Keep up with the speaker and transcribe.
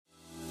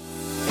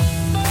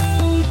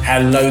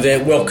Hello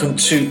there, welcome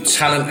to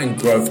Talent and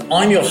Growth.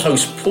 I'm your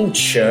host, Paul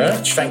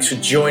Church. Thanks for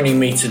joining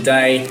me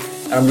today.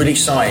 I'm really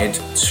excited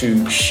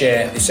to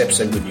share this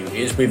episode with you. It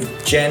is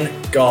with Jen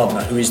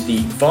Gardner, who is the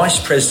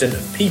Vice President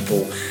of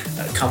People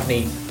at a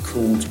company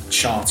called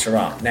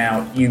CharterUP.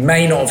 Now, you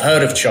may not have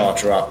heard of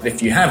CharterUP, but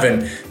if you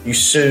haven't, you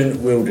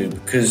soon will do,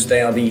 because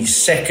they are the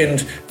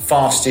second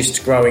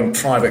fastest growing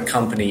private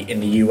company in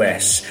the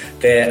US.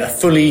 They're a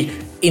fully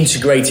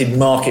integrated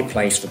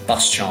marketplace for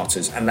bus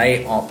charters, and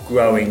they are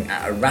growing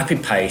at a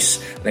rapid pace.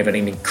 They've had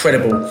an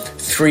incredible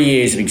 3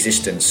 years of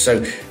existence.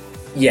 So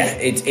yeah,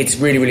 it's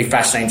really, really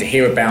fascinating to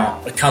hear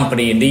about a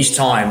company in these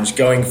times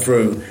going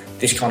through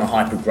this kind of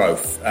hyper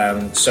growth.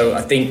 So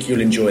I think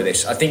you'll enjoy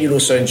this. I think you'll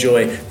also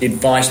enjoy the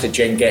advice that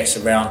Jen gets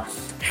around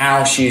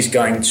how she is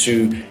going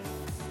to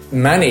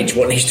manage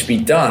what needs to be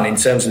done in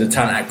terms of the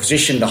talent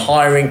acquisition, the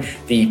hiring,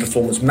 the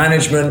performance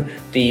management,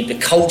 the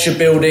culture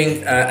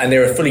building, and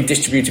they're a fully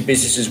distributed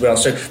business as well.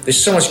 So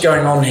there's so much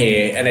going on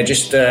here, and it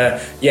just,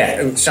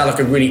 it sounds like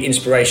a really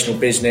inspirational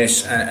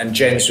business, and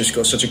Jen's just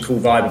got such a cool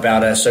vibe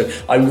about her. So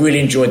I really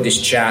enjoyed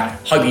this chat.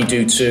 Hope you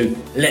do too.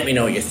 Let me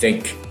know what you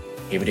think.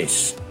 Here it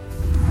is.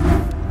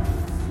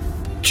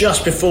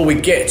 Just before we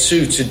get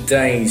to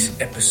today's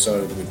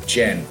episode with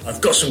Jen, I've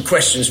got some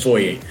questions for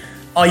you.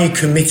 Are you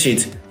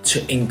committed to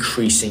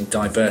increasing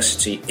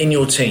diversity in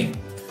your team?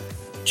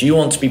 Do you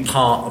want to be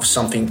part of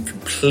something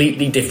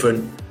completely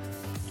different?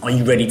 Are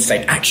you ready to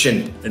take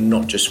action and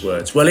not just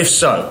words? Well, if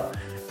so,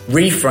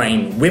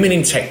 Reframe Women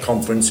in Tech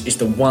Conference is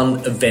the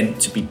one event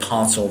to be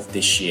part of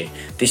this year.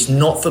 This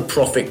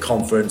not-for-profit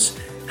conference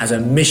has a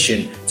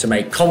mission to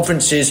make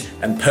conferences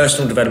and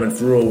personal development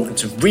for all, and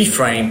to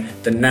reframe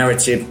the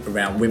narrative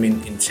around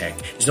women in tech.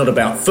 It's not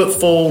about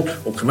footfall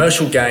or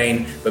commercial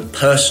gain, but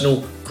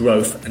personal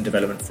growth and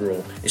development for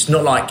all. It's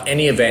not like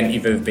any event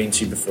you've ever been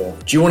to before.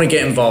 Do you want to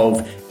get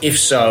involved? If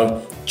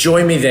so,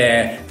 join me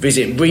there.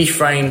 Visit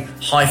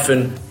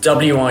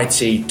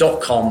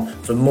reframe-wit.com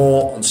for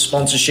more on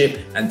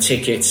sponsorship and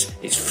tickets.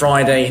 It's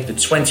Friday, the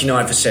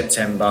 29th of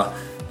September.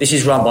 This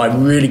is run by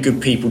really good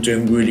people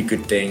doing really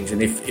good things.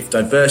 And if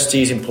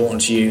diversity is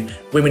important to you,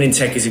 women in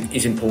tech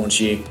is important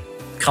to you,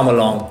 come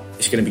along.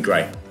 It's going to be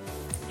great.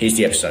 Here's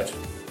the episode.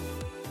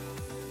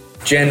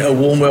 Jen, a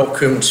warm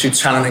welcome to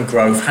Talent and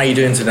Growth. How are you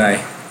doing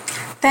today?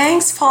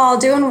 Thanks, Paul.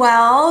 Doing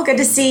well. Good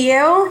to see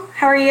you.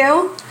 How are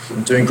you?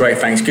 I'm doing great,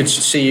 thanks. Good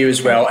to see you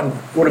as well. And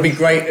what would be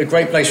a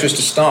great place for us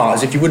to start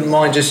is if you wouldn't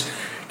mind just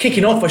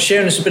kicking off by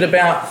sharing us a bit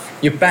about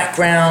your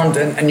background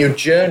and your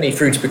journey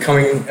through to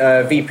becoming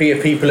VP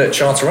of People at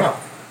CharterUP.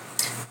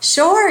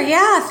 Sure.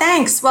 Yeah.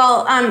 Thanks.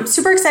 Well, I'm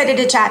super excited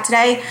to chat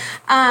today.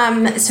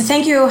 So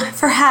thank you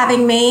for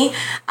having me.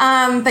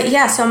 But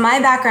yeah, so my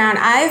background,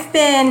 I've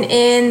been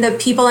in the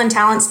people and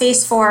talent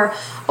space for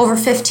over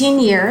 15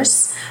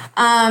 years.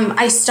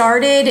 I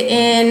started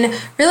in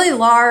really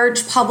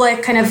large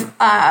public kind of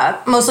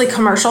mostly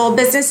commercial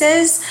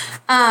businesses.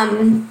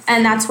 And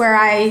that's where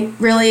I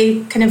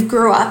really kind of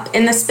grew up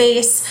in the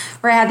space,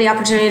 where I had the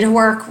opportunity to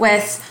work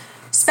with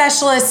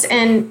specialists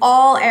in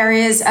all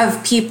areas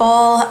of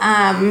people,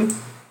 TA,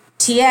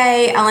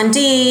 L&D,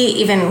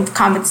 even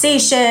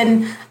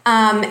compensation.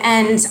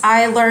 And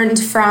I learned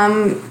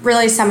from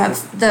really some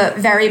of the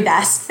very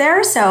best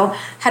there. So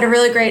had a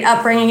really great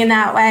upbringing in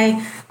that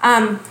way.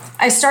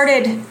 I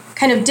started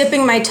kind of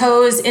dipping my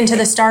toes into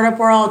the startup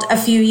world a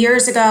few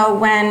years ago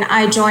when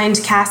I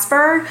joined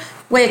Casper,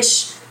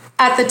 which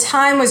at the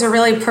time was a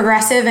really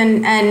progressive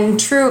and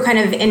true kind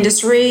of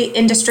industry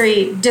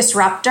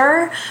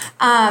disruptor.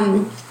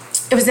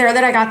 It was there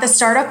that I got the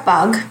startup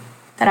bug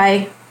that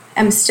I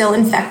am still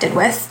infected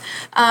with.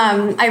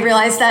 I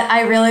realized that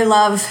I really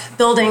love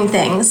building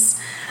things.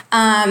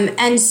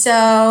 And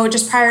so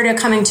just prior to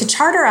coming to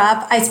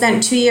CharterUP, I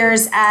spent 2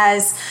 years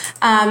as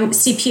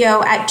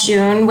CPO at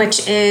June,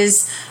 which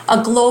is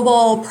a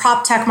global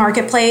prop tech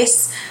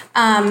marketplace.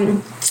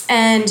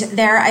 And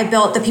there I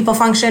built the people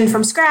function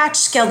from scratch,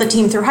 scaled the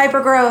team through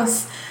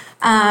hypergrowth.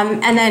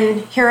 And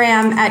then here I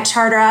am at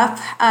CharterUP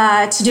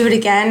to do it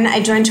again. I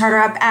joined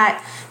CharterUP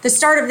at the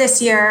start of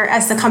this year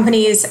as the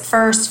company's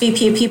first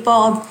VP of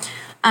People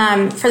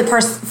for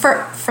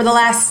the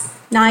last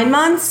 9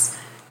 months.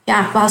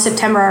 Yeah, well,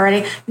 September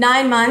already.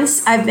 9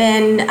 months. I've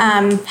been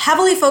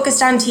heavily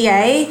focused on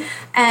TA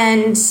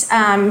and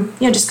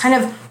just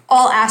kind of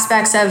all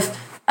aspects of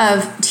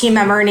team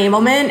member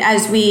enablement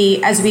as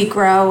we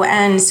grow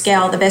and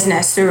scale the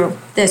business through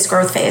this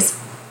growth phase.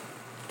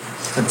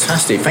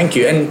 Fantastic, thank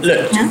you. And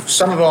look,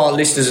 some of our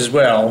listeners as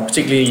well,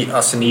 particularly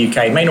us in the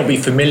UK, may not be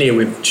familiar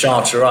with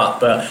CharterUP,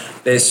 but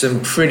there's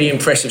some pretty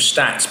impressive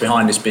stats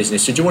behind this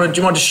business. So do you mind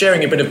just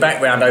sharing a bit of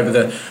background over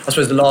the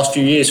last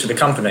few years for the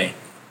company?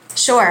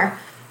 Sure.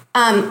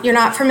 You're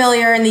not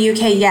familiar in the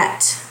UK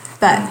yet,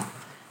 but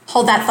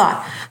hold that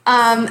thought.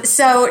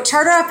 So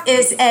CharterUP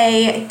is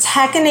a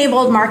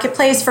tech-enabled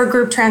marketplace for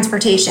group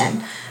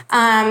transportation.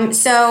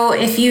 So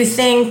if you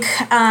think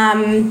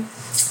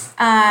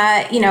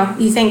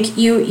you think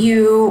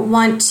you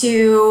want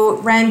to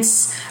rent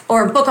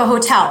or book a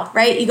hotel,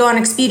 right? You go on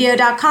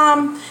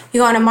Expedia.com,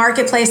 you go on a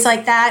marketplace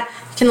like that.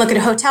 You can look at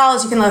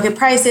hotels, you can look at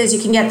prices, you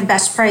can get the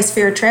best price for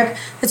your trip.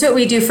 That's what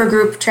we do for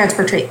group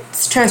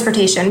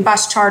transportation,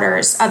 bus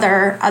charters,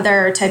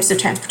 other types of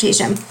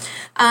transportation.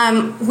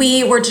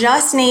 We were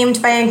just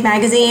named by Inc.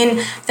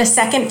 magazine the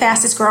second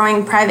fastest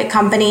growing private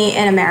company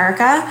in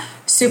America.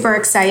 Super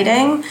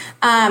exciting.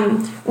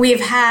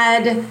 We've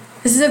had,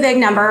 this is a big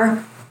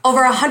number,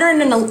 over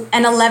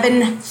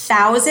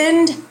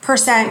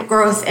 111,000%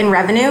 growth in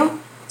revenue.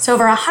 So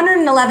over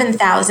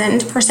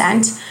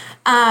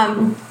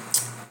 111,000%.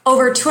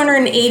 Over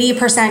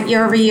 280%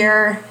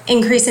 year-over-year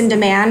increase in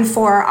demand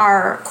for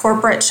our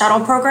corporate shuttle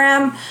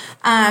program.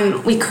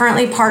 We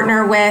currently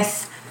partner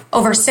with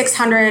over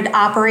 600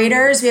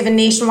 operators. We have a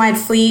nationwide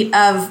fleet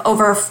of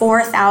over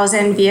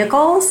 4,000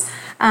 vehicles,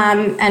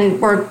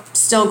 and we're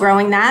still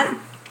growing that.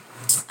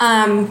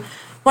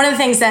 One of the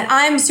things that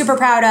I'm super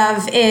proud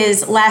of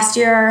is last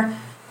year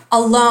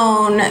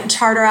alone,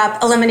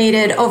 CharterUP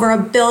eliminated over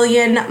 1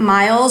 billion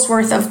miles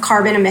worth of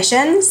carbon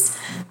emissions,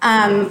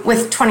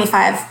 with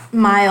 25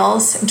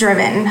 miles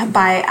driven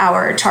by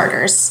our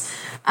charters.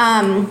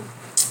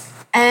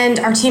 And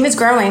our team is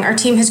growing. Our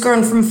team has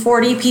grown from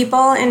 40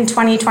 people in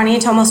 2020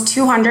 to almost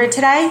 200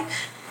 today,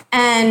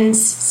 and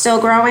still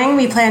growing.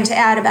 We plan to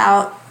add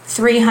about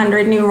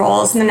 300 new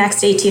roles in the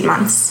next 18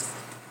 months.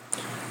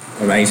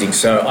 Amazing.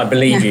 So I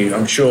believe you.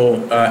 I'm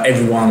sure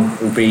everyone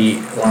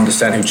will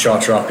understand who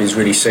CharterUP is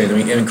really soon. I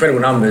mean, incredible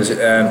numbers.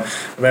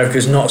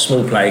 America's not a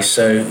small place,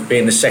 so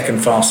being the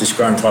second fastest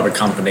growing private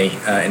company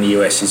in the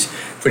US is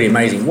pretty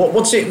amazing. What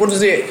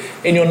does it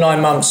in your 9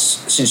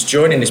 months since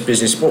joining this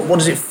business? What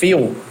does it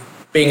feel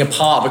being a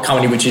part of a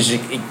company which is,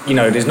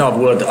 there's no other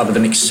word other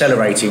than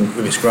accelerating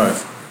with its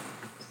growth?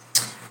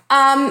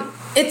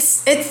 It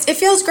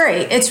feels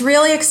great. It's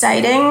really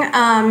exciting.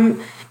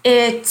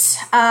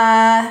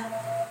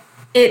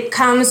 It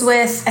comes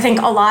with, I think,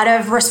 a lot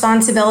of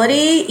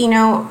responsibility,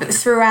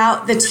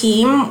 throughout the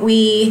team.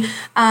 We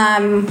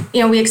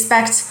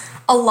expect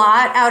a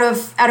lot out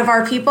of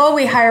our people.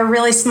 We hire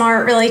really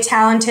smart, really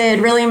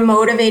talented, really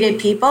motivated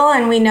people.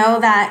 And we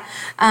know that,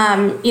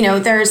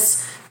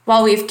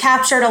 while we've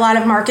captured a lot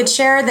of market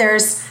share,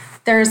 there's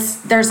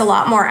a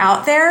lot more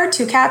out there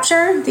to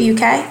capture, the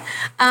UK.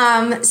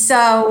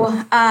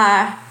 So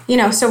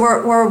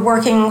we're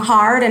working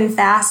hard and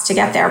fast to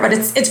get there, but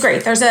it's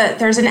great. There's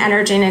an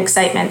energy and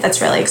excitement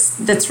that's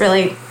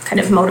really kind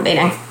of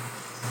motivating.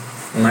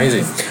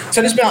 Amazing.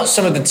 Tell us about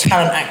some of the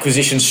talent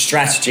acquisition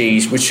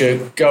strategies which are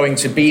going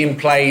to be in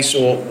place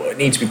or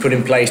need to be put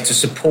in place to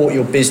support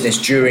your business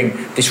during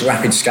this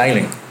rapid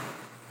scaling.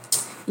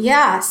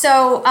 Yeah,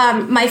 so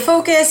my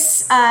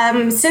focus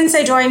since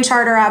I joined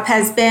CharterUP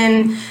has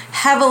been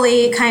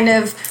heavily kind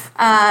of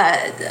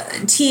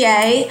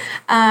TA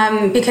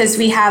because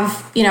we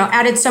have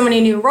added so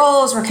many new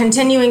roles. We're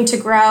continuing to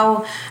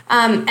grow,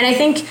 and I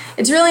think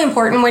it's really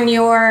important when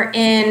you're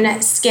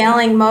in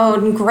scaling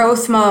mode and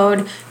growth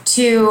mode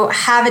to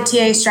have a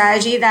TA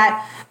strategy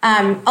that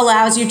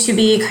allows you to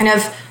be kind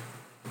of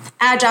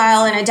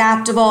agile and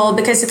adaptable,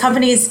 because the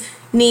company's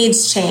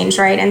needs change,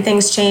 right? And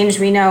things change.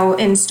 We know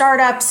in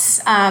startups,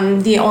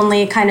 the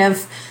only kind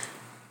of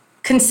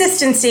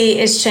consistency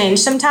is change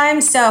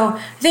sometimes. So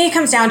I think it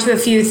comes down to a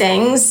few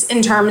things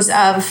in terms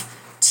of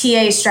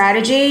TA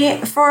strategy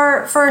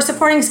for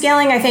supporting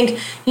scaling. I think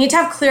you need to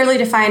have clearly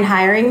defined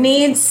hiring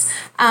needs.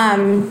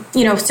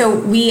 So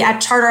we at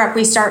CharterUP,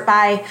 we start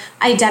by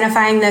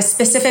identifying the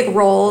specific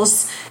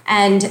roles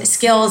and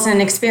skills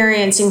and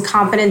experience and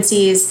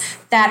competencies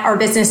that our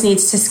business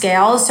needs to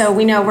scale. So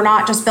we know we're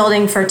not just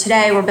building for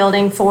today, we're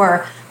building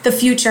for the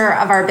future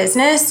of our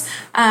business.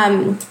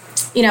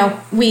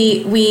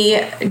 We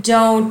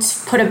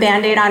don't put a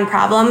Band-Aid on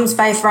problems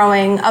by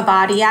throwing a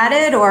body at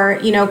it or,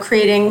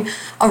 creating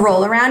a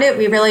role around it.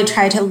 We really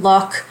try to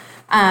look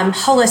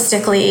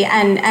holistically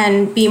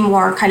and be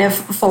more kind of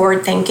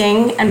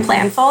forward-thinking and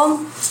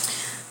planful.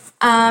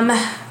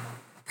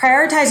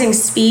 Prioritizing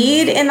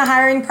speed in the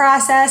hiring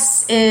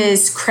process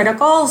is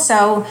critical.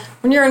 So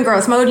when you're in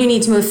growth mode, you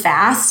need to move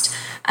fast.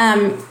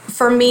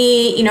 For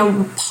me,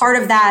 part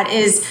of that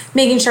is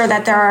making sure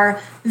that there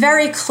are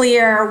very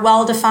clear,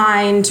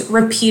 well-defined,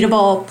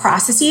 repeatable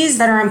processes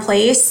that are in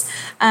place,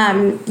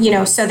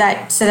 so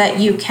that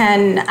you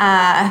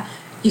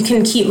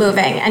can keep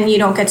moving and you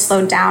don't get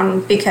slowed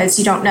down because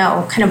you don't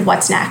know kind of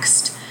what's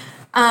next.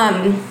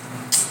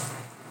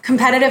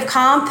 Competitive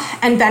comp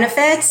and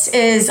benefits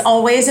is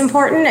always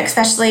important,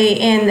 especially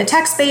in the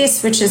tech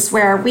space, which is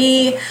where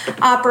we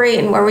operate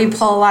and where we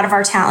pull a lot of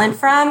our talent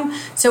from.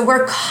 So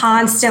we're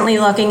constantly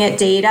looking at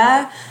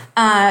data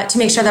to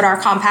make sure that our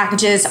comp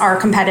packages are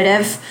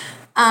competitive.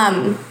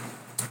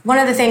 One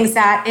of the things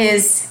that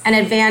is an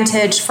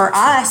advantage for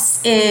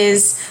us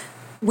is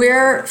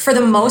we're, for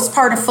the most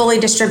part, a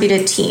fully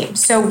distributed team.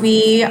 So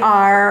we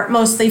are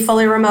mostly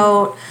fully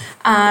remote,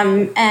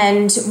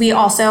 and we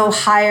also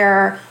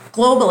hire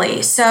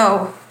globally.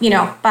 So,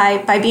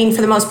 by being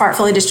for the most part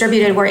fully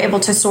distributed, we're able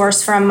to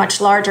source from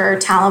much larger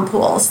talent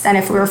pools than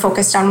if we were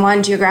focused on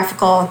one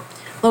geographical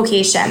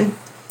location.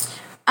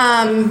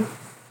 And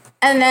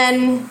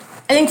then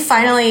I think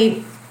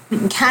finally,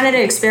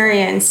 candidate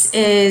experience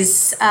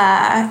is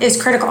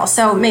critical.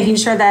 So making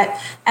sure that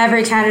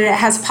every candidate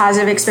has a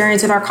positive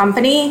experience with our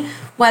company,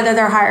 whether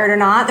they're hired or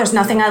not. There's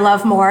nothing I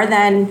love more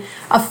than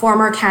a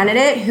former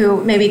candidate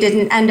who maybe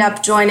didn't end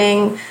up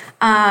joining,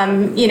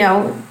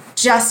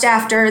 just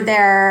after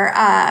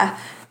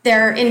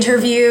their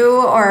interview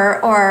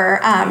or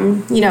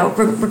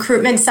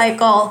recruitment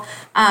cycle,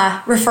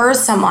 refers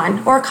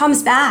someone or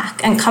comes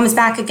back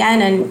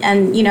again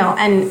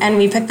and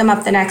we pick them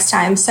up the next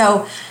time.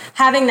 So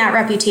having that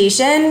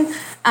reputation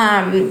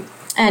and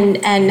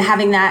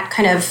having that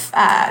kind of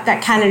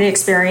that candidate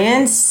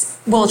experience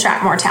will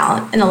attract more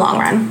talent in the long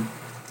run.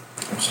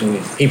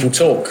 Absolutely. People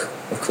talk.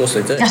 Of course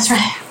they do. That's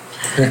right.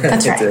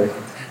 That's right.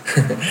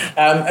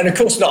 And of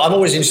course, I'm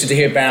always interested to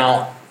hear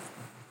about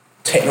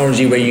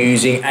technology we're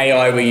using,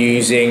 AI we're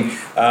using,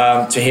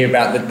 to hear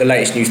about the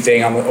latest new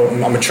thing.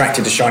 I'm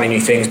attracted to shiny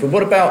new things. But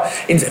what about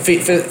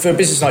for a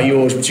business like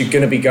yours, which is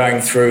going to be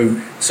going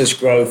through such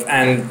growth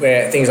and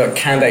where things like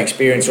candidate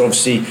experience are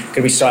obviously going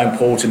to be so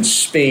important,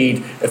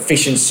 speed,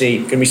 efficiency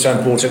going to be so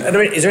important.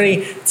 Is there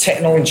any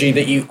technology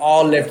that you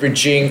are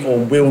leveraging or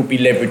will be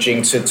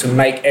leveraging to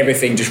make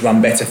everything just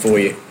run better for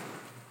you?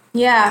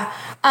 Yeah.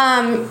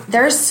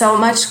 There's so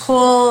much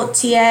cool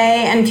TA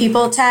and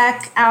people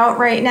tech out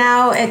right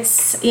now.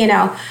 It's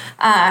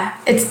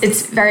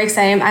very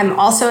exciting. I'm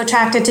also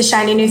attracted to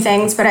shiny new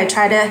things, but I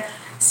try to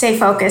stay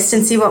focused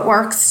and see what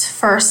works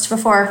first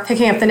before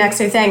picking up the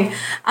next new thing.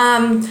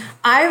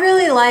 I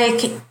really like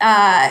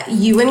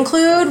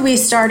UInclude. We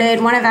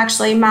started, one of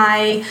actually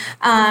my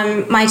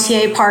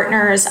TA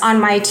partners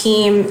on my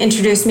team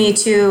introduced me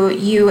to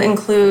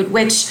UInclude,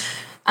 which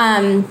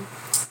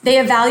they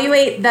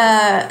evaluate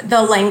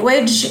the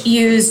language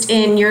used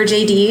in your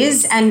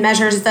JDs and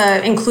measures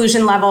the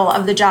inclusion level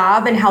of the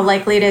job and how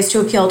likely it is to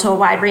appeal to a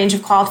wide range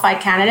of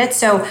qualified candidates.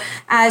 So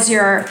as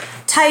you're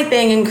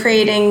typing and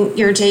creating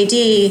your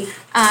JD,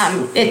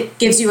 it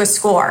gives you a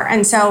score.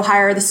 And so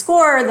higher the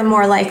score, the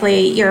more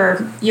likely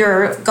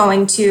you're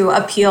going to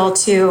appeal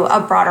to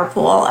a broader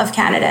pool of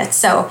candidates.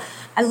 So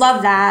I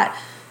love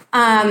that.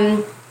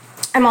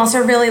 I'm also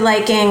really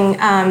liking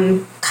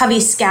Covey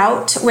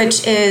Scout,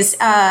 which is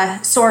a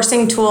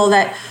sourcing tool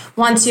that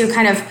once you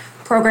kind of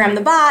program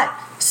the bot,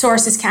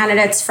 sources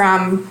candidates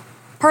from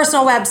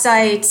personal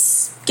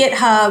websites,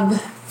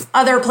 GitHub,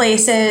 other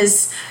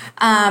places,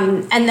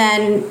 and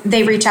then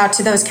they reach out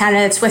to those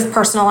candidates with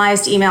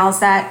personalized emails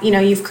that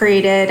you've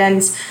created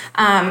and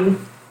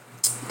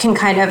can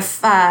kind of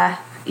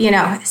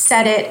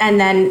set it, and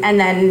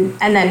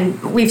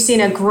then we've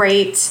seen a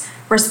great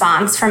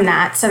response from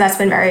that. So that's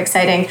been very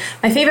exciting.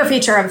 My favorite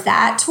feature of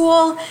that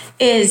tool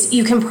is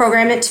you can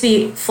program it to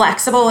be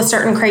flexible with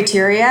certain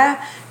criteria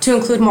to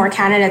include more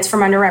candidates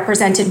from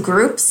underrepresented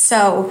groups.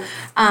 So,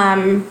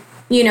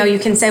 you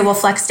can say, well,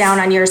 flex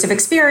down on years of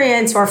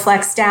experience or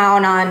flex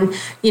down on,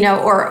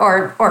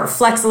 or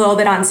flex a little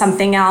bit on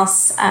something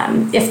else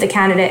if the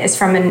candidate is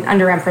from an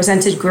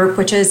underrepresented group,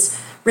 which is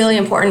really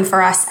important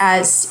for us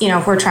as,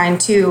 we're trying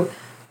to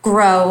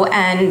grow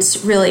and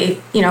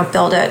really,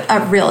 build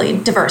a really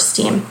diverse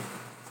team.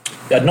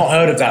 Yeah, I'd not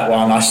heard of that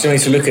one. I still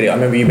need to look at it. I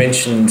remember you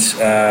mentioned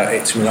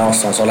it to me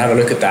last time, so I'll have a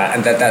look at that.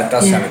 And that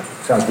does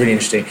sounds really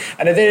interesting.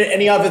 And are there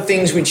any other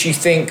things which you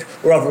think,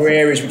 or other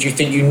areas which you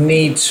think you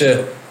need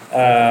to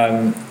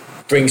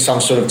bring some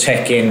sort of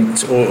tech in,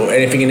 or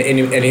anything in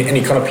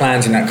any kind of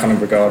plans in that kind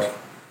of regard?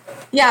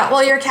 Yeah,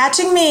 well, you're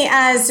catching me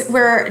as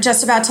we're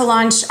just about to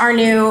launch our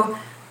new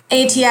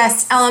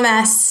ATS,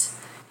 LMS,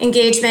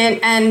 engagement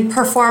and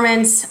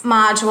performance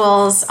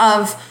modules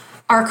of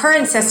our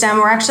current system.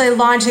 We're actually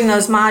launching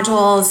those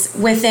modules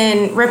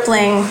within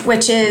Rippling,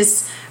 which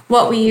is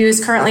what we use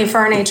currently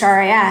for an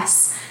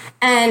HRIS.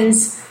 And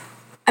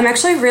I'm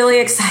actually really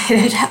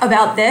excited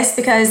about this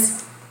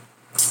because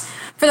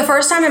for the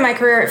first time in my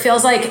career, it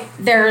feels like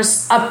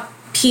there's a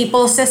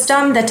people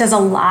system that does a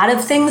lot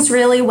of things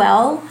really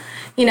well.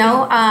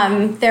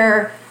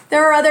 There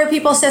are other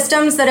people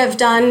systems that have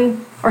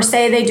done or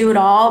say they do it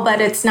all, but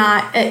it's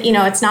not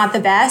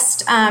the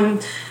best.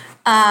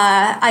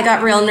 I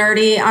got real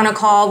nerdy on a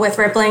call with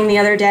Rippling the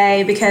other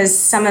day because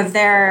some of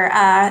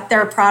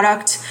their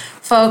product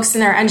folks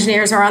and their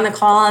engineers are on the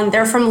call, and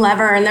they're from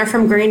Lever and they're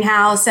from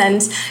Greenhouse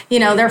and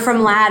they're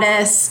from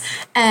Lattice,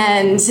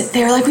 and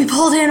they were like, we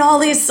pulled in all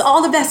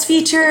the best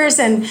features,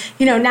 and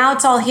now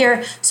it's all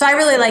here. So I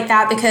really like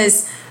that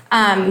because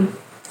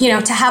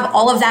to have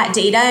all of that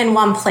data in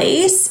one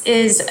place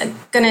is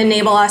going to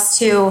enable us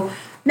to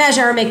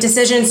measure, make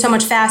decisions so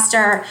much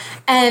faster.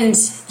 And,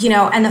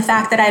 and the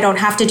fact that I don't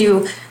have to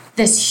do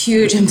this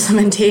huge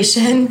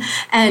implementation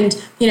and,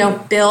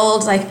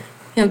 build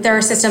there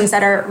are systems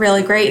that are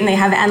really great and they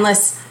have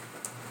endless,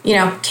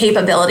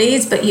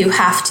 capabilities, but you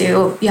have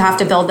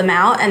to build them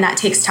out, and that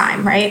takes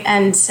time. Right.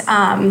 And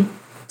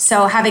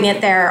so having it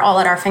there all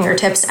at our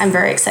fingertips, I'm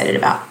very excited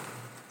about.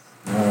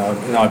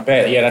 No, I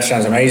bet. Yeah, that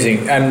sounds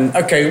amazing.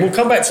 Okay, we'll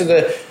come back to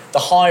the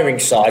hiring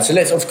side. So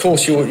let's, of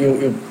course, you're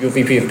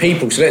VP of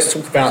People. So let's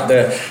talk about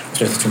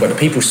the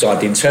people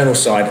side, the internal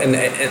side.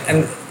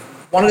 And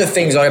one of the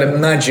things I'd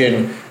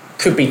imagine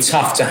could be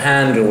tough to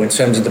handle in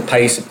terms of the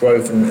pace of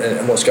growth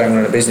and what's going on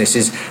in the business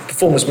is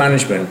performance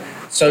management.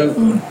 So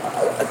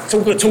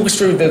talk us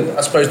through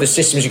the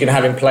systems you're going to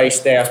have in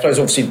place there. I suppose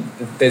obviously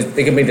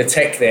there can be the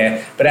tech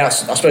there, but I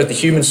suppose the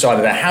human side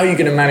of that. How are you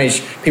going to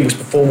manage people's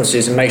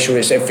performances and make sure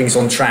everything's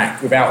on track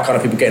without kind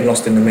of people getting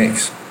lost in the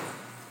mix?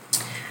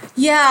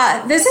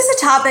 Yeah, this is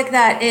a topic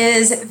that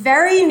is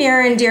very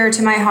near and dear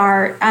to my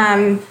heart.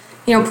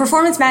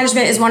 Performance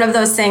management is one of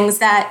those things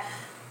that,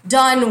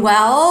 done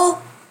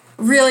well,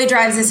 really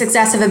drives the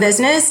success of a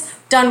business.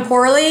 Done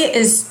poorly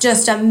is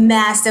just a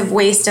massive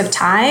waste of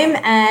time,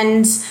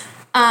 and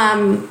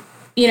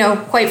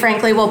quite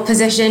frankly, will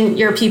position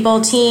your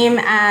people team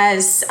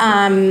as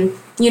an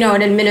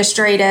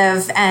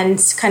administrative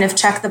and kind of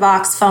check the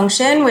box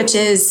function, which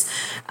is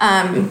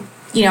anti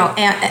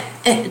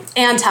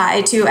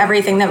to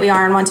everything that we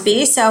are and want to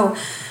be. So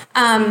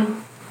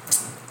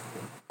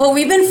what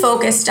we've been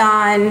focused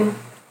on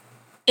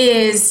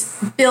is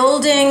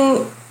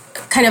building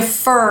kind of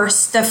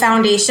first the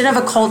foundation of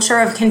a culture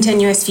of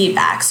continuous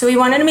feedback. So we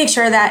wanted to make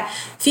sure that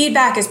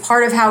feedback is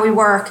part of how we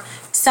work,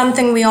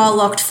 something we all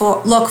look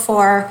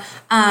for,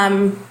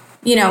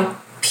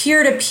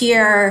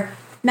 peer-to-peer,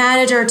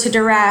 manager to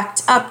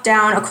direct, up,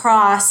 down,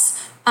 across,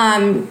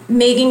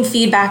 making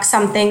feedback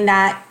something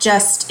that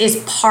just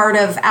is part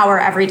of our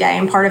everyday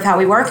and part of how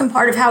we work and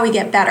part of how we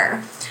get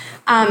better.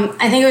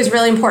 I think it was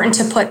really important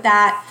to put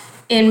that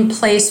in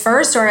place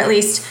first, or at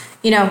least,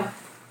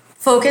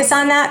 focus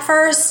on that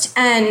first.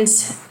 And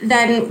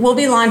then we'll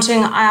be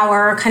launching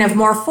our kind of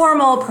more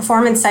formal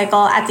performance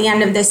cycle at the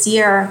end of this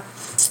year.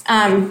 It's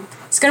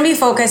going to be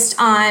focused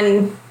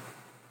on,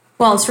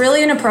 it's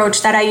really an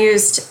approach that I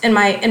used in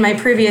my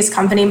previous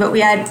company, but we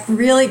had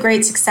really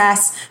great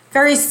success.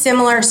 Very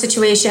similar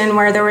situation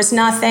where there was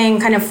nothing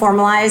kind of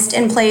formalized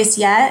in place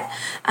yet.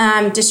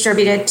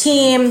 Distributed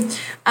team.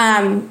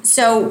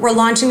 So we're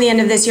launching the end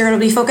of this year. It'll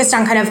be focused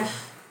on kind of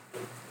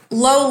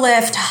low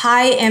lift,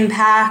 high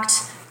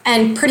impact,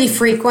 and pretty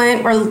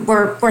frequent.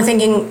 We're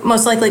thinking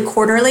most likely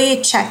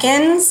quarterly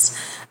check-ins.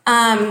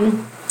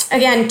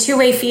 Again,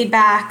 two-way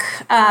feedback.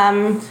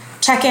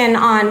 Check-in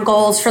on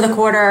goals for the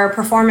quarter,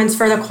 performance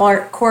for the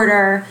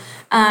quarter,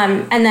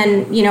 and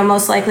then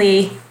most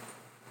likely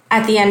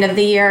at the end of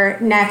the year,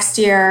 next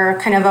year,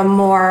 kind of a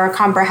more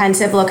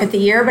comprehensive look at the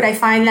year. But I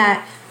find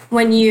that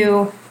when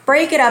you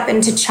break it up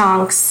into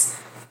chunks,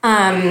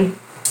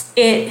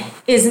 it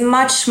is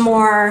much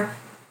more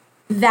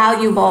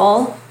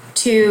valuable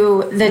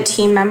to the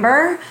team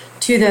member,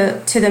 to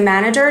the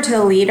manager, to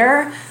the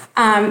leader,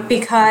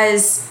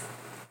 because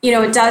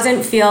it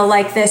doesn't feel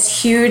like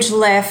this huge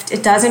lift.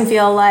 It doesn't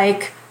feel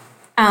like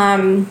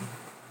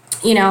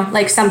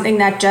like something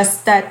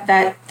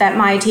that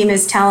my team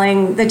is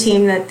telling the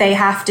team that they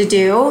have to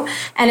do.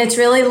 And it's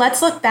really,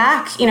 let's look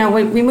back.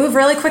 We move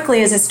really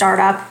quickly as a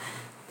startup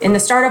in the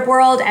startup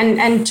world,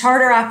 and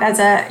CharterUP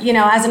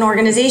as an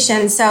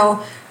organization.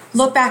 So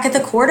look back at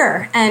the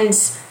quarter, and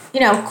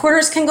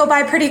quarters can go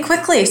by pretty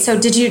quickly. So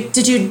did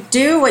you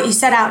do what you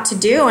set out to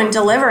do and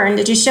deliver? And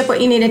did you ship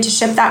what you needed to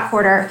ship that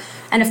quarter?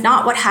 And if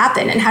not, what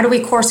happened? And how do we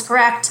course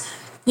correct,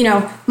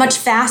 much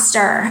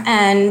faster?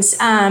 And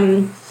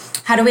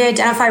how do we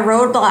identify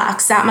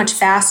roadblocks that much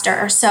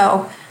faster?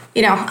 So,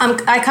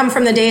 I come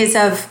from the days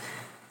of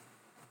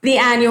the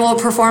annual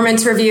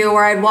performance review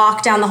where I'd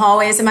walk down the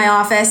hallways in my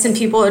office and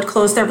people would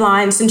close their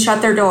blinds and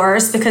shut their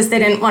doors because they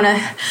didn't want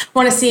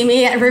to see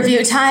me at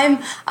review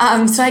time.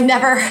 So I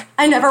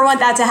never want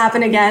that to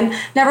happen again.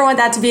 Never want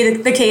that to be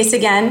the case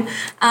again.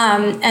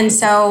 And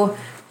so,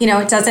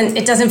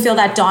 it doesn't feel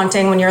that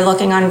daunting when you're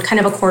looking on kind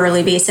of a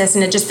quarterly basis,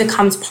 and it just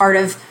becomes part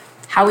of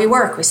how we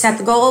work. We set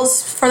the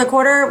goals for the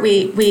quarter.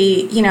 We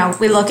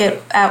look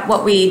at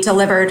what we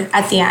delivered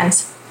at the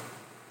end.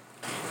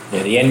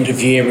 Yeah, the end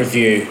of year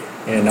review.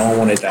 Yeah, no one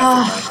wanted that.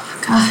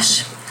 Oh,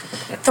 gosh.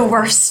 The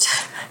worst.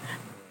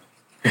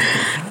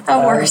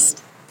 The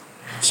worst.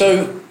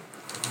 So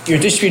you're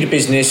a distributed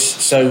business,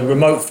 so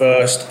remote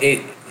first.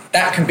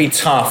 That can be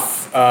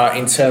tough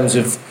in terms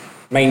of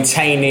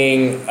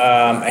maintaining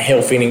a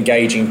healthy and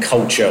engaging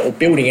culture, or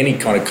building any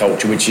kind of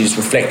culture which is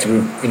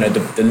reflective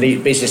of the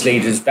business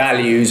leaders'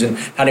 values and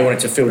how they want it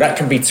to feel. That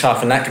can be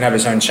tough, and that can have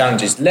its own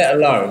challenges, let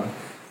alone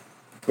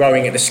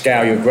growing at the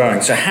scale you're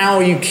growing. So how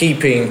are you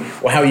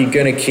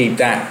going to keep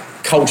that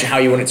culture how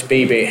you want it to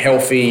be it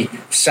healthy,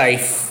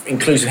 safe,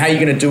 inclusive? How are you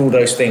going to do all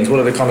those things? What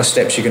are the kind of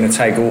steps you're going to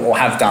take or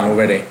have done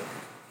already?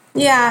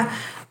 Yeah.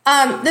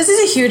 This is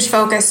a huge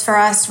focus for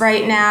us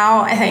right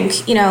now. I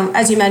think,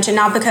 as you mentioned,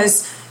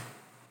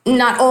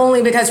 not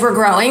only because we're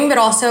growing, but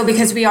also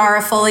because we are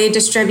a fully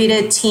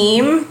distributed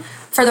team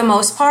for the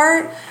most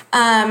part.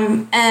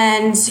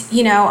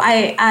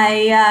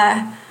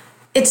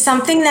 it's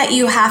something that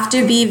you have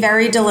to be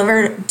very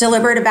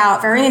deliberate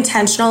about, very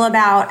intentional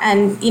about,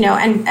 and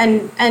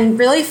and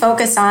really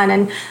focus on.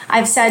 And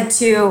I've said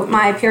to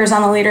my peers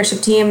on the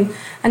leadership team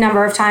a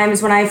number of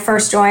times when I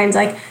first joined,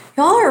 like,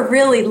 y'all are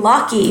really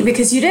lucky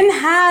because you didn't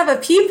have a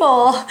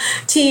people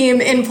team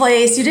in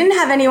place. You didn't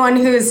have anyone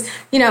whose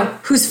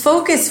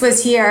focus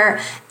was here.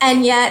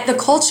 And yet the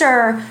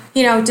culture,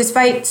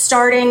 despite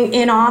starting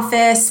in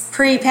office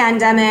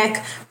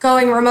pre-pandemic,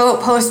 going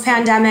remote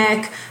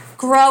post-pandemic,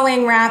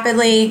 growing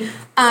rapidly,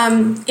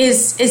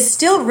 is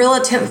still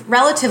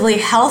relatively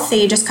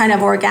healthy, just kind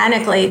of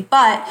organically.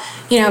 But,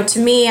 to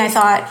me, I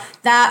thought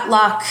that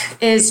luck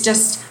is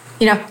just,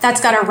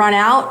 that's got to run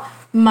out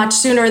much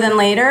sooner than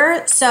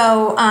later.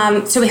 So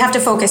we have to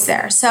focus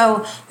there.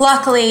 So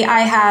luckily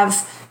I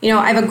have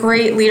a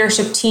great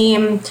leadership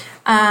team,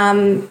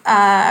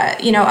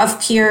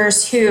 of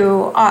peers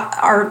who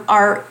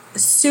are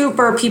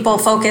super people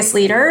focused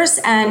leaders,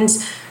 and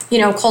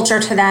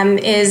culture to them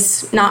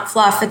is not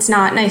fluff. It's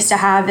not nice to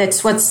have.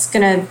 It's what's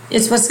gonna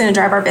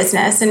drive our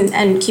business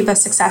and keep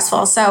us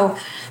successful. So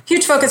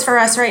huge focus for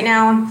us right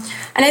now.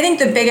 And I think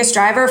the biggest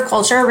driver of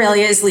culture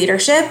really is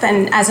leadership.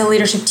 And as a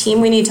leadership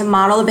team, we need to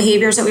model the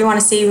behaviors that we want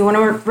to see. We want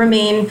to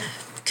remain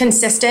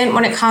consistent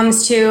when it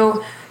comes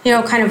to,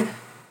 kind of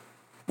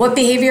what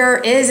behavior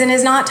is and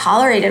is not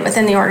tolerated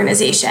within the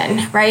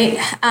organization, right?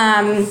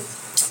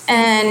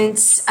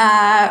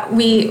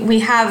 We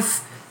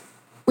have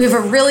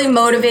a really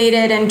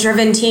motivated and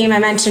driven team I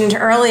mentioned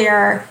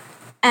earlier.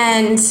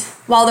 And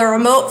while the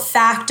remote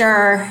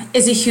factor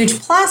is a huge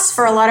plus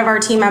for a lot of our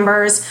team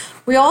members,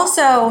 we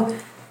also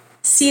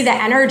see the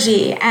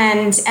energy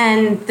and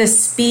the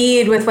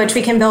speed with which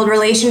we can build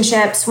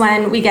relationships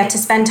when we get to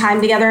spend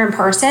time together in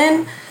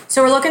person.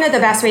 So we're looking at the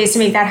best ways to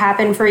make that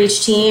happen for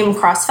each team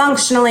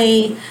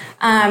cross-functionally.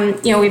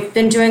 We've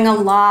been doing a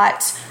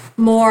lot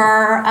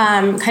more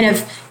kind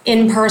of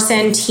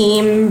in-person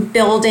team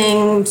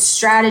building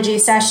strategy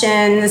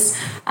sessions,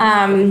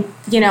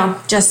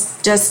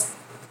 just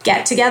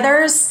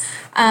get-togethers,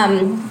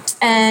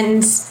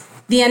 and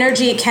the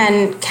energy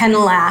can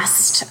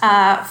last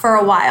for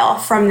a while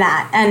from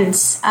that. And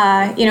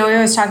we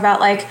always talk about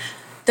like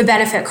the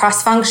benefit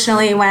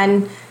cross-functionally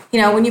when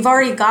you've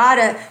already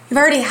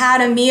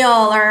had a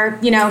meal or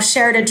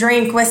shared a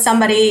drink with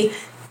somebody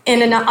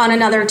on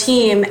another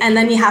team, and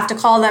then you have to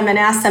call them and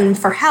ask them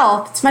for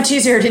help. It's much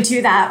easier to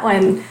do that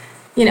when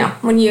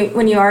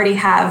you already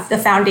have the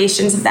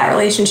foundations of that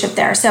relationship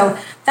there. So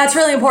that's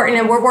really important.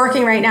 And we're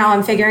working right now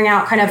on figuring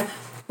out kind of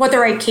what the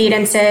right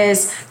cadence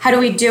is. How do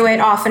we do it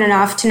often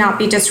enough to not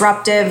be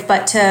disruptive,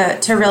 but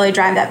to really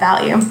drive that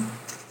value?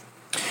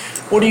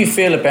 What do you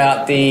feel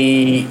about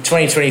the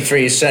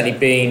 2023 has certainly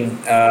been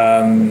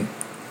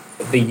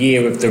the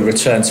year of the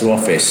return to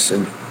office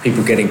and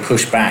people getting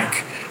pushed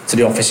back to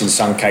the office in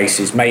some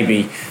cases,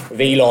 maybe with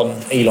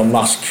Elon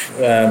Musk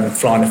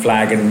flying the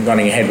flag and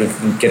running ahead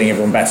with getting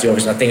everyone back to the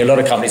office. And I think a lot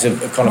of companies have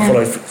kind of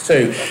followed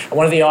suit. And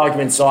one of the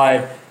arguments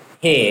I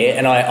hear,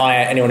 and I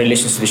anyone who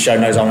listens to the show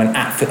knows I'm an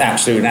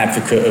absolute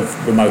advocate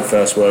of remote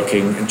first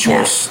working and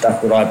choice. Yeah.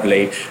 That's what I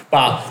believe.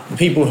 But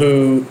people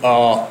who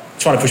are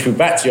trying to push people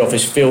back to the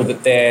office feel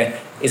that there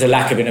is a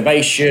lack of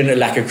innovation, a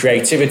lack of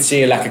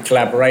creativity, a lack of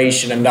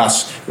collaboration, and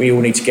thus we all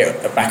need to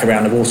get back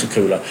around the water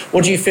cooler.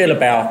 What do you feel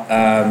about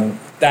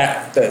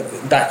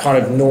that kind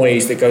of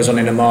noise that goes on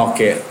in the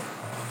market?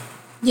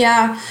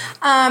 Yeah.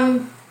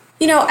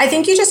 I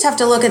think you just have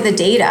to look at the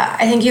data.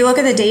 I think you look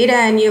at the data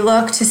and you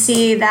look to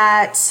see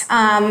that,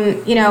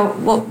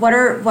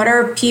 what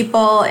are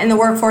people in the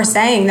workforce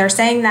saying? They're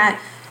saying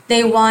that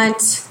they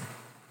want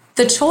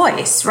the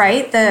choice,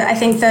 right? I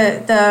think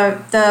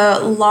the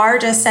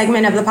largest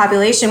segment of the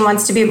population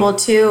wants to be able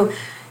to,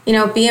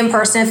 be in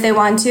person if they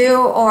want to,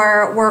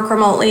 or work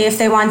remotely if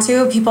they want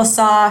to. People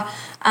saw,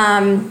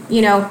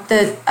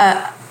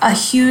 a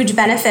huge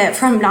benefit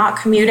from not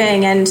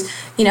commuting and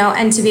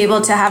to be able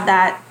to have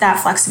that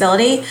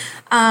flexibility.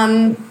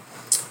 I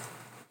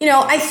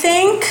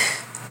think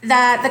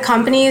that the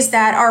companies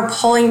that are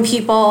pulling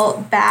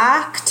people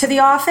back to the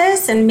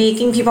office and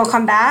making people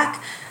come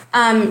back,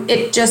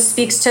 it just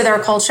speaks to their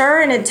culture,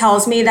 and it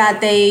tells me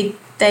that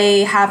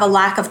they have a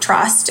lack of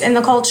trust in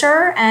the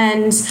culture,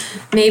 and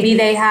maybe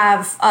they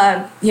have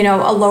a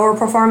lower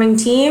performing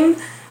team,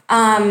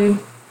 and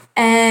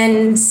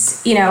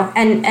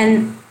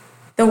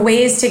the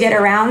ways to get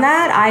around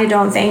that, I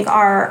don't think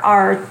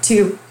are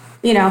to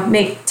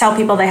tell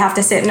people they have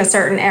to sit in a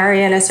certain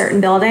area in a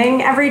certain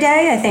building every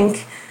day. I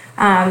think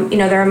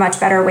there are much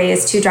better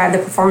ways to drive the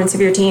performance of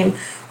your team.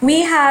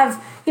 We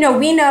have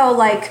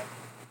like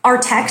our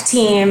tech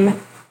team.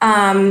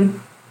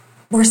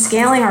 We're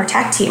scaling our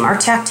tech team. Our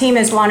tech team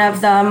is one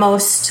of the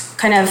most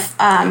kind of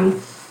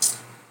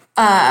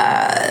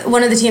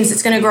one of the teams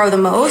that's going to grow the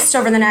most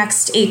over the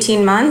next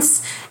 18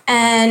 months.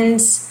 And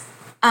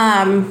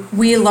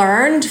we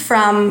learned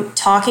from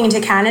talking to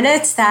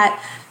candidates that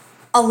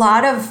a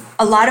lot of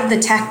the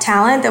tech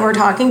talent that we're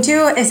talking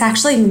to is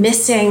actually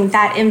missing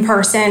that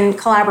in-person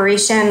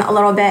collaboration a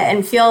little bit,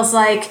 and feels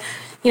like,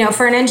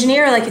 for an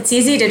engineer, like it's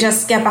easy to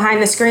just get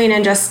behind the screen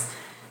and just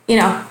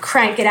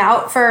crank it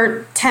out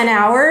for 10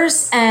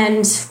 hours.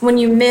 And when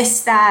you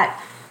miss that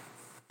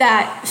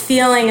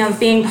feeling of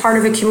being part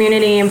of a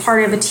community and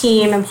part of a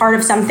team and part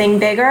of something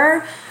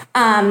bigger,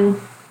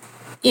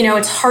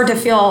 it's hard to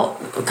feel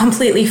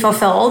completely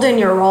fulfilled in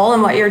your role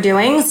and what you're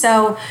doing.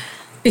 So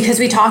because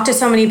we talked to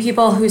so many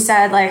people who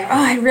said like, oh,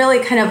 I really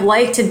kind of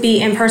like to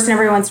be in person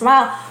every once in a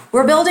while.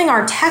 We're building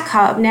our tech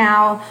hub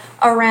now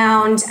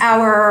around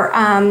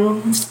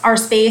our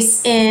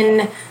space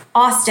in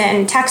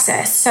Austin,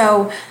 Texas.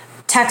 So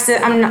Texas,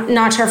 I'm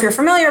not sure if you're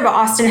familiar, but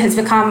Austin has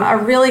become a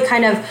really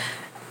kind of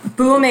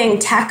booming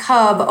tech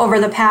hub over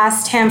the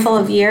past handful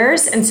of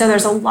years. And so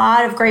there's a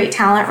lot of great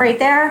talent right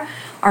there.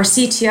 Our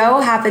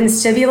CTO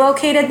happens to be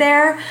located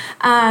there.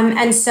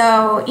 And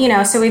so,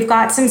 so we've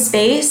got some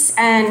space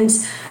and,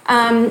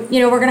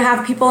 we're going to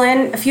have people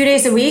in a few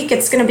days a week.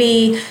 It's going to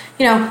be,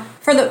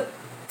 for the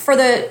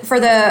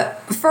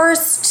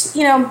first,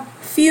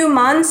 few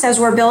months as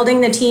we're building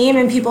the team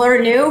and people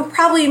are new,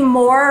 probably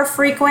more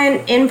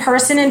frequent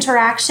in-person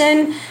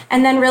interaction,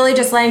 and then really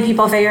just letting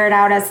people figure it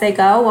out as they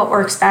go, what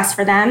works best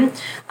for them.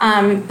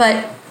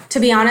 But to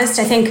be honest,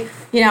 I think,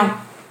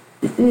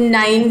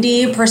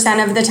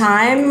 90% of the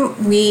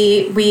time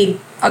we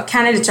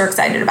candidates are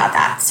excited about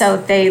that. So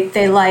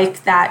they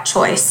like that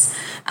choice.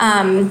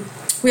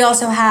 We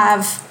also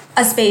have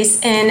a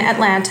space in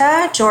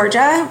Atlanta,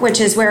 Georgia,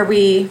 which is where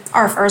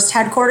our first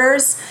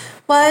headquarters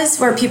was,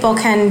 where people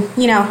can,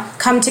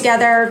 come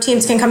together,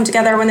 teams can come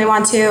together when they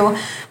want to.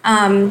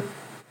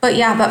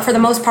 But for the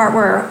most part,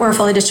 we're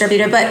fully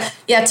distributed. But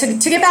yeah, to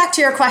get back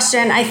to your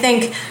question, I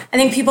think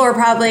people are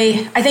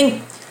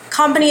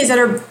companies that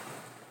are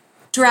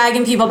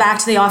dragging people back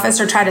to the office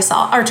are trying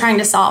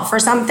to solve for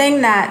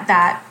something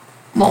that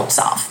won't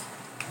solve.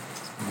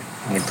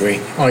 I agree.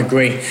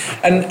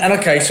 And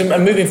okay, so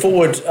moving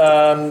forward,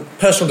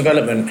 personal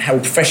development,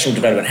 professional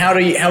development. How are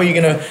you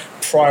going to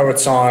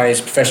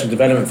prioritize professional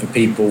development for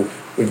people,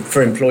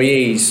 for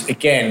employees,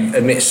 again,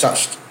 amidst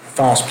such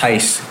fast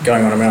pace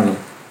going on around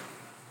them?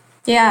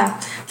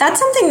 Yeah, that's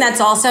something that's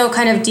also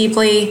kind of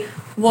deeply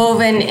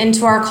woven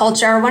into our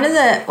culture. One of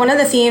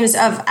the themes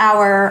of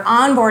our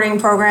onboarding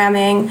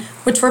programming,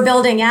 which we're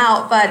building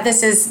out, but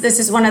this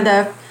is one of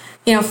the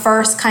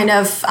first kind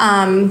of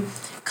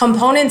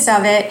components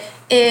of it,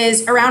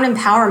 is around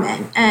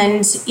empowerment.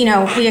 And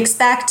we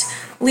expect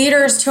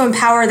leaders to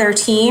empower their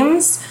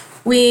teams.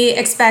 We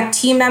expect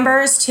team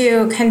members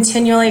to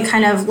continually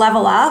kind of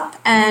level up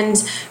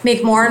and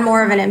make more and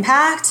more of an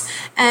impact.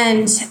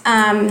 And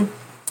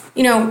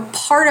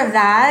part of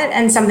that,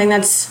 and something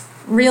that's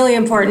really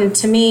important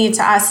to me,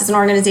 to us as an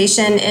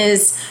organization,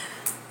 is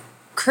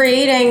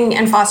creating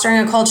and fostering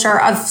a culture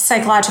of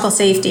psychological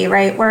safety,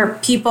 right? Where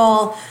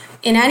people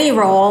in any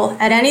role,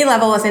 at any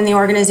level within the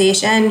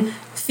organization,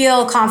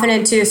 feel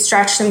confident to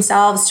stretch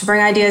themselves, to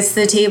bring ideas to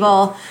the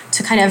table,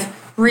 to kind of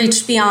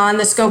reach beyond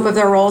the scope of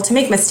their role, to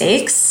make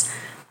mistakes,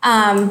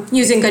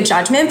 using good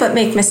judgment, but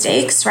make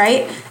mistakes,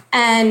 right?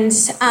 And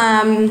it's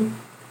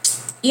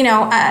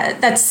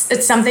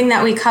something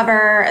that we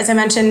cover, as I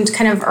mentioned,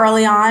 kind of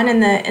early on in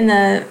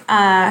the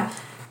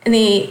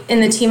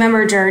team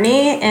member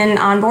journey in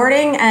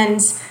onboarding.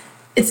 And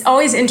it's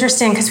always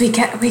interesting because we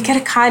get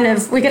a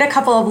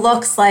couple of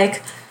looks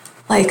like,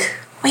 wait,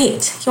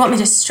 you want me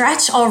to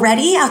stretch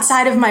already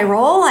outside of my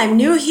role? I'm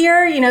new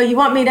here. You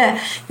want me to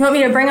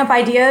bring up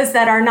ideas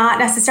that are not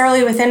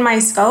necessarily within my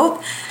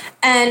scope.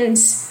 And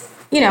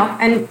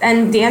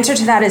and the answer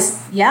to that is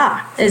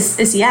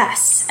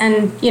yes.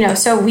 And,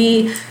 so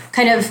we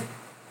kind of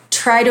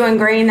try to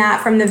ingrain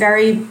that from the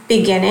very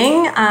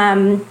beginning.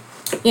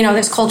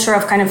 This culture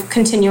of kind of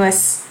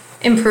continuous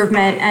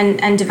improvement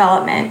and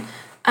development.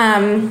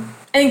 I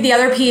think the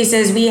other piece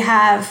is we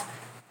have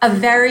a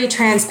very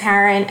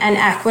transparent and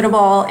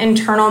equitable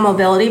internal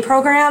mobility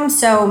program.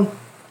 So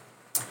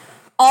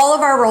all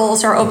of our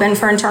roles are open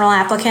for internal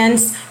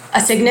applicants.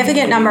 A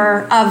significant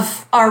number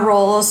of our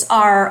roles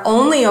are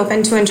only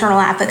open to internal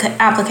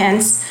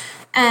applicants,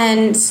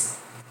 and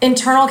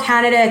internal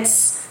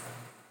candidates,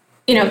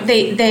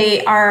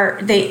 they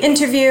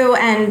interview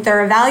and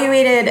they're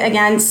evaluated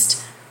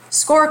against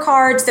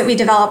scorecards that we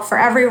develop for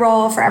every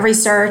role, for every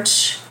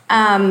search.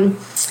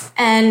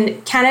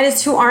 And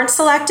candidates who aren't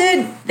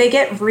selected, they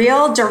get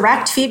real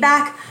direct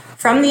feedback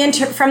from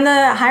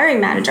the hiring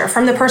manager,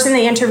 from the person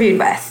they interviewed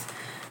with.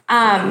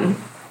 And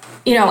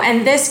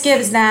this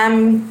gives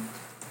them,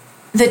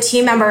 the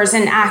team members,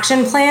 an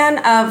action plan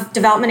of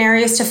development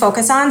areas to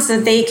focus on so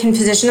that they can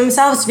position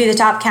themselves to be the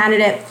top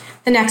candidate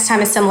the next time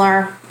a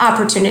similar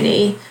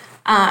opportunity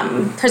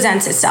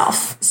presents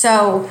itself.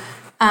 So,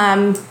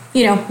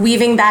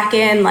 weaving back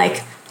in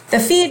like the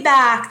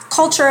feedback,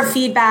 culture of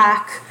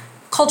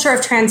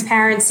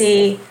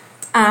transparency.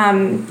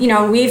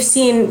 We've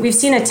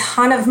seen a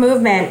ton of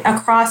movement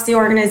across the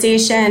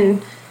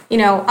organization,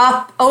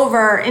 up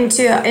over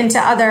into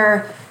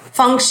other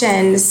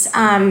functions.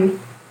 And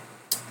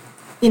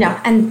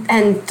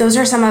those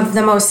are some of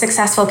the most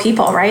successful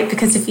people, right?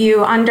 Because if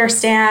you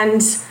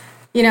understand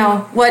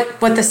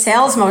what the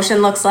sales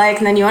motion looks like,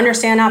 and then you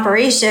understand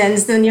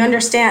operations, then you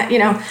understand,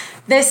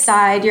 this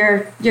side,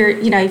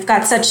 you've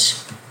got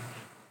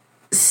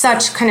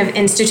such kind of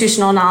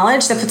institutional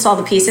knowledge that puts all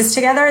the pieces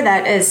together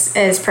that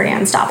is pretty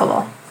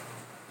unstoppable.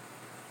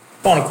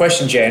 Final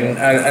question, Jen, and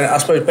I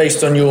suppose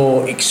based on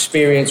your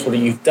experience, what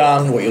you've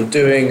done, what you're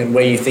doing, and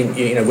where you think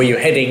where you're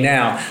heading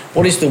now,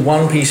 what is the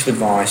one piece of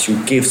advice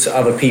you'll give to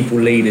other people,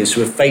 leaders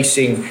who are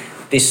facing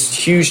this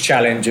huge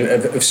challenge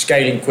of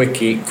scaling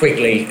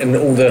quickly, and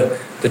all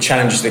the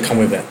challenges that come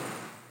with it?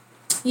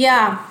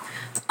 Yeah,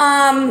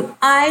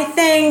 I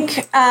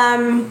think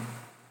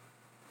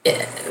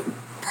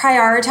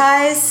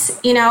prioritize.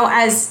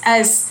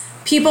 As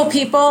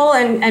people,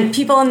 and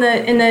people in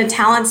the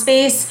talent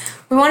space.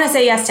 We want to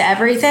say yes to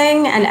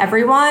everything and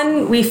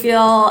everyone. We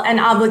feel an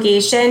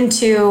obligation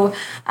to,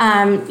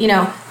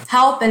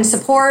 help and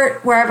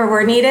support wherever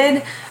we're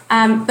needed.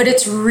 But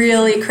it's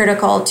really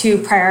critical to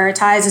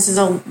prioritize. This is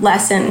a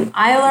lesson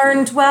I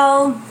learned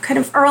kind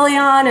of early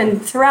on and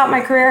throughout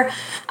my career,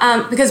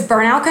 because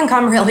burnout can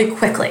come really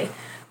quickly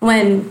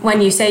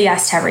when you say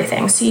yes to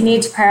everything. So you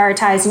need to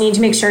prioritize. You need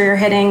to make sure you're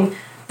hitting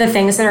the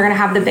things that are going to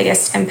have the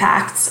biggest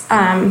impacts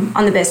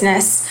on the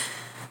business.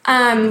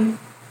 I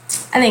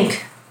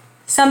think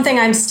something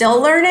I'm still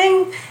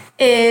learning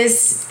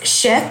is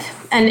ship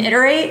and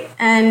iterate,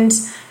 and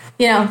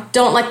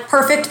don't let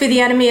perfect be the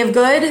enemy of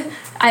good.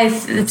 I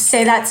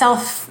say that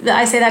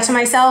to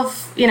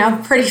myself,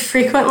 pretty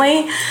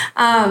frequently.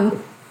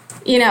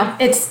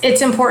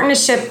 It's important to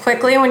ship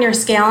quickly when you're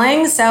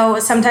scaling. So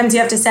sometimes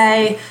you have to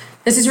say,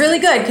 this is really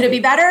good. Could it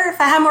be better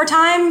if I had more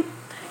time?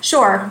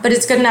 Sure, but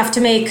it's good enough to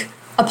make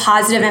a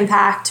positive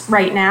impact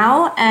right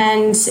now,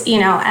 and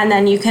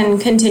then you can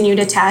continue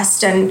to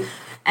test and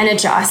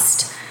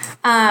adjust.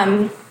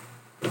 And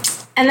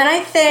then I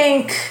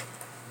think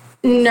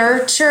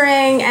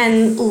nurturing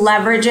and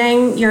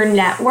leveraging your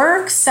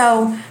network.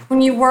 So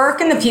when you work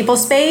in the people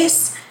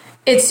space,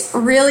 it's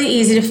really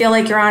easy to feel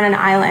like you're on an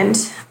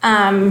island.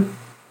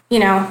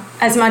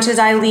 As much as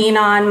I lean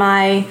on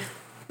my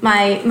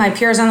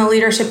peers on the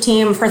leadership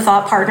team for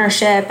thought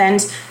partnership, and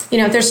it's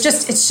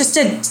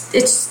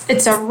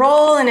a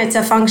role and it's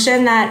a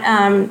function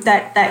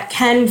that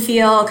can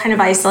feel kind of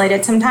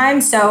isolated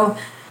sometimes. So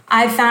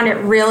I've found it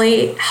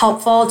really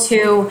helpful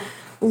to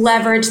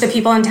leverage the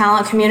people and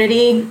talent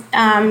community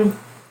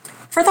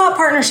for thought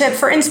partnership,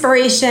 for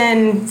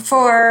inspiration,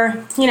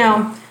 for,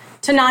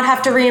 to not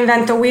have to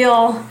reinvent the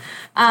wheel.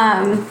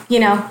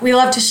 We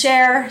love to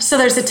share. So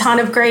there's a ton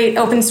of great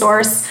open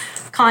source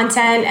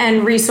content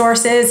and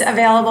resources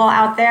available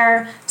out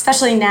there,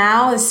 especially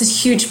now. This is a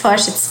huge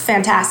push. It's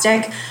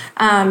fantastic.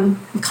 I'm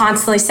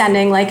constantly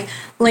sending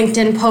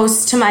LinkedIn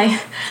posts to my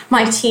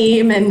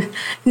team and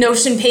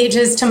Notion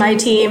pages to my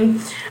team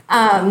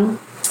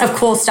of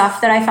cool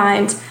stuff that I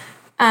find.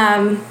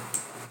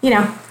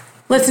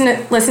 Listen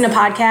to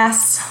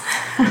podcasts,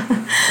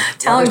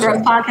 talent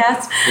growth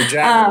podcasts.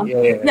 Exactly.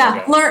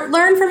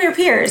 Learn from your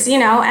peers,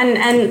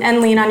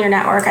 and lean on your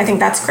network. I think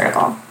that's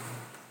critical.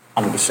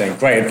 100%.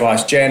 Great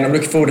advice, Jen. I'm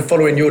looking forward to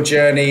following your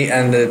journey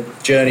and the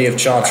journey of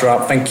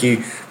CharterUP. Thank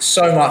you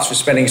so much for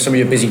spending some of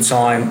your busy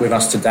time with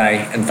us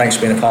today, and thanks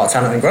for being a part of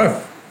Talent and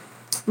Growth.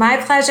 My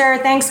pleasure.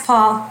 Thanks,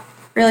 Paul.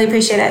 Really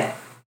appreciate it.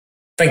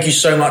 Thank you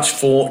so much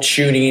for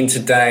tuning in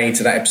today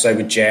to that episode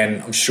with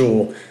Jen. I'm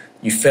sure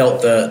you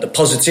felt the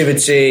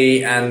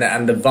positivity and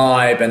the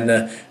vibe and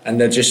the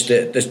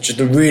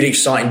really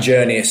exciting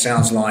journey it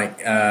sounds like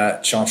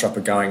CharterUP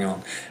are going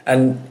on.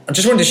 And I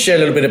just wanted to share a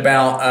little bit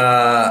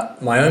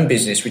about my own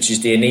business, which is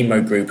the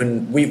Anemo Group.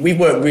 And we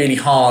work really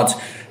hard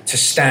to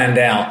stand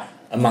out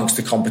amongst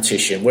the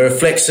competition. We're a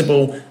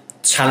flexible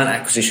talent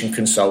acquisition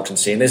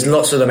consultancy, and there's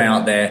lots of them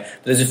out there.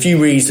 But there's a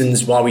few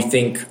reasons why we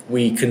think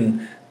we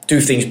can do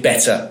things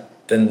better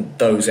than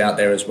those out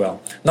there as well.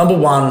 Number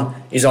one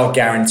is our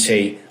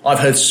guarantee. I've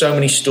heard so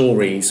many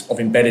stories of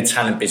embedded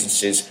talent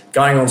businesses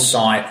going on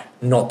site,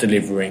 not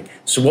delivering.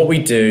 So what we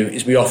do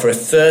is we offer a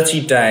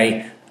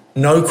 30-day,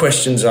 no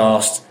questions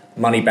asked,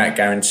 money back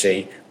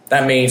guarantee.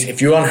 That means if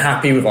you're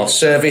unhappy with our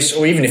service,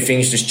 or even if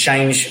things just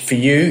change for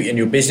you in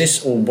your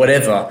business or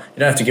whatever, you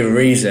don't have to give a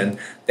reason,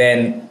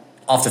 then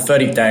after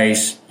 30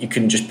 days, you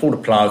can just pull the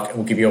plug and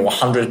we'll give you a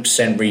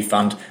 100%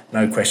 refund,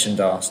 no questions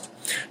asked.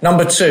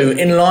 Number two,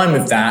 in line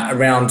with that,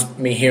 around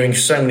me hearing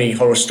so many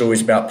horror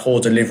stories about poor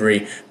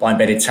delivery by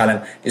embedded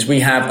talent, is we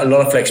have a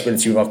lot of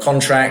flexibility with our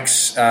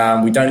contracts.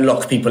 We don't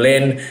lock people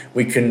in.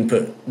 We can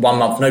put 1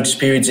 month notice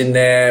periods in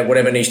there,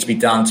 whatever needs to be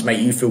done to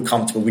make you feel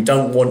comfortable. We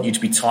don't want you to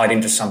be tied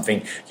into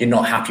something you're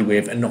not happy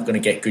with and not going to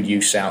get good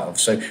use out of.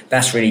 So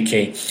that's really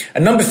key.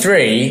 And number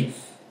three,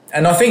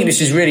 and I think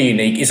this is really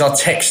unique, is our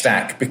tech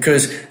stack,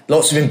 because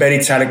lots of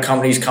embedded talent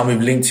companies come with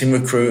LinkedIn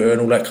Recruiter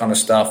and all that kind of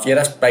stuff. Yeah,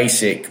 that's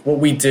basic. What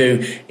we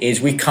do is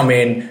we come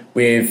in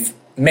with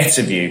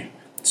MetaView.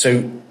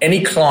 So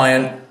any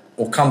client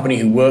or company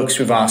who works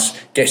with us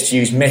gets to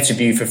use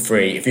MetaView for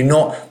free. If you're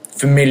not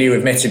familiar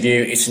with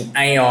MetaView, it's an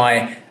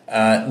AI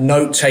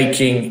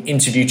note-taking,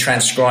 interview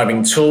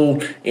transcribing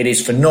tool. It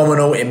is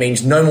phenomenal. It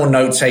means no more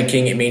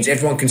note-taking. It means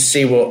everyone can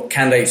see what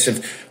candidates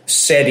have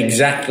said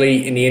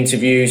exactly in the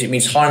interviews. It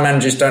means hiring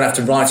managers don't have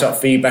to write up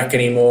feedback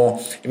anymore.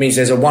 It means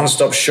there's a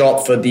one-stop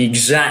shop for the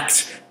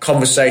exact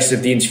conversation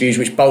of the interviews,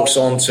 which bolts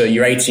on to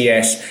your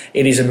ATS.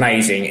 It is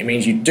amazing. It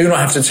means you do not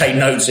have to take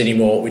notes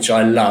anymore, which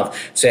I love.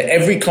 So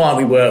every client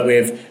we work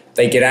with,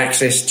 they get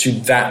access to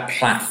that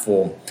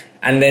platform.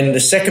 And then the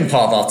second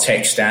part of our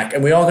tech stack,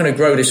 and we are going to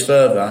grow this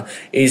further,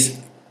 is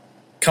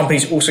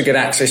companies also get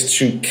access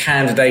to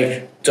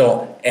candidate.fyi,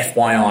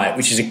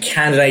 which is a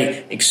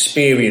candidate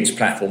experience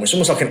platform. It's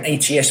almost like an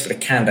ATS for the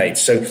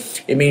candidates. So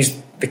it means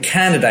the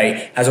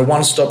candidate has a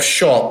one-stop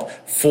shop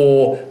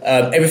for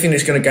everything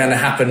that's going to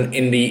happen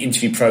in the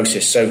interview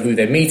process. So who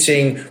they're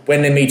meeting,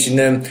 when they're meeting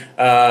them,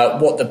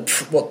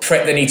 what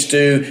prep they need to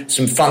do,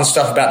 some fun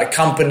stuff about the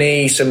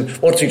company, some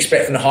what to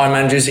expect from the hiring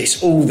managers.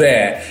 It's all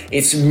there.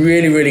 It's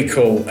really, really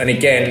cool. And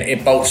again,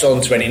 it bolts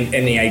on to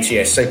any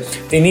ATS. So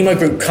the Enemo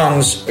Group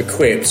comes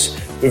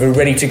equipped with a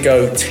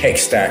ready-to-go tech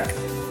stack,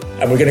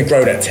 and we're going to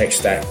grow that tech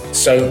stack.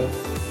 So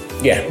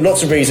yeah,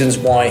 lots of reasons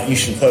why you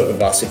should work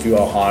with us if you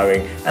are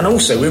hiring. And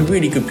also, we're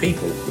really good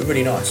people. We're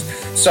really nice.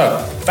 So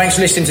thanks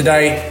for listening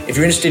today. If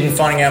you're interested in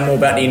finding out more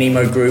about the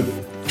Enemo Group,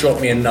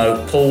 drop me a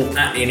note,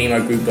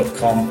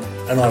 paul@theenemogroup.com,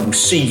 and I will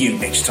see you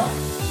next time.